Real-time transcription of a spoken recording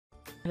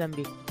اهلا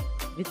بيكم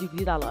فيديو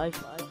جديد على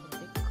الايفون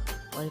تك،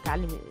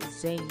 وهنتعلم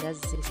ازاي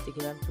ننزل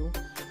انستجرام 2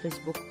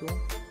 فيسبوك 2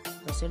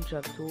 ماسنجر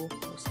 2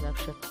 وسناب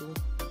شات 2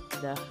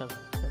 الى اخره.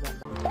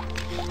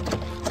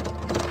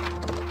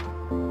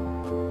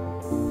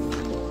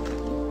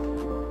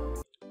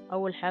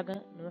 اول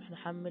حاجه نروح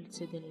نحمل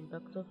سيدا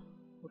الامباكتور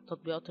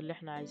والتطبيقات اللي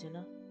احنا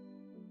عايزينها.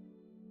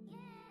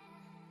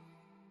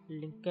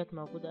 اللينكات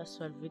موجوده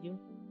اسفل الفيديو.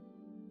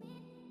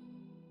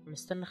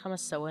 نستنى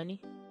 5 ثواني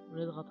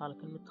ونضغط على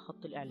كلمه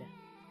خط الاعلان،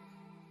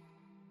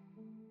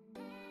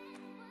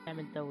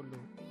 نعمل داونلود.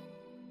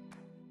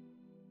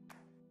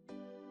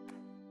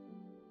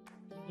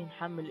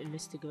 نحمل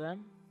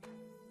الانستجرام،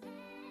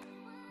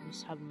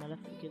 نسحب الملف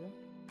كده،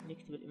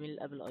 نكتب الايميل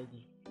اللي قبل اي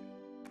دي.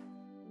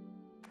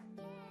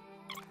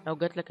 لو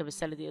جاتلك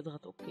الرساله دي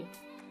اضغط اوكي.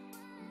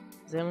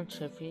 زي ما انتم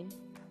شايفين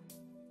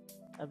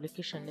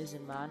ابلكيشن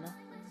نزل معانا،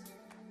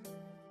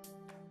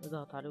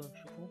 نضغط عليه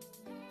ونشوفه.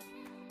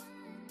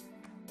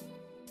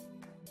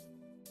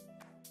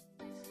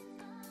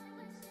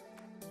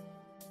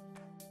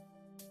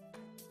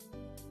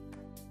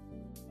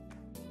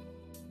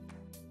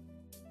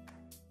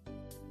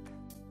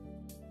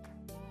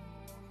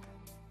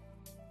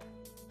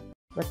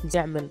 ما تنسى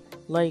تعمل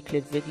لايك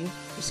للفيديو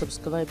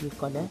وسبسكرايب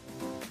للقناة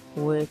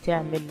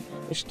وتعمل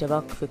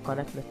اشتراك في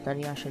قناتنا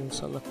الثانية عشان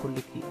يوصلك كل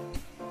جديد.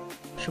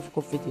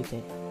 اشوفكم في فيديو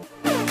تاني.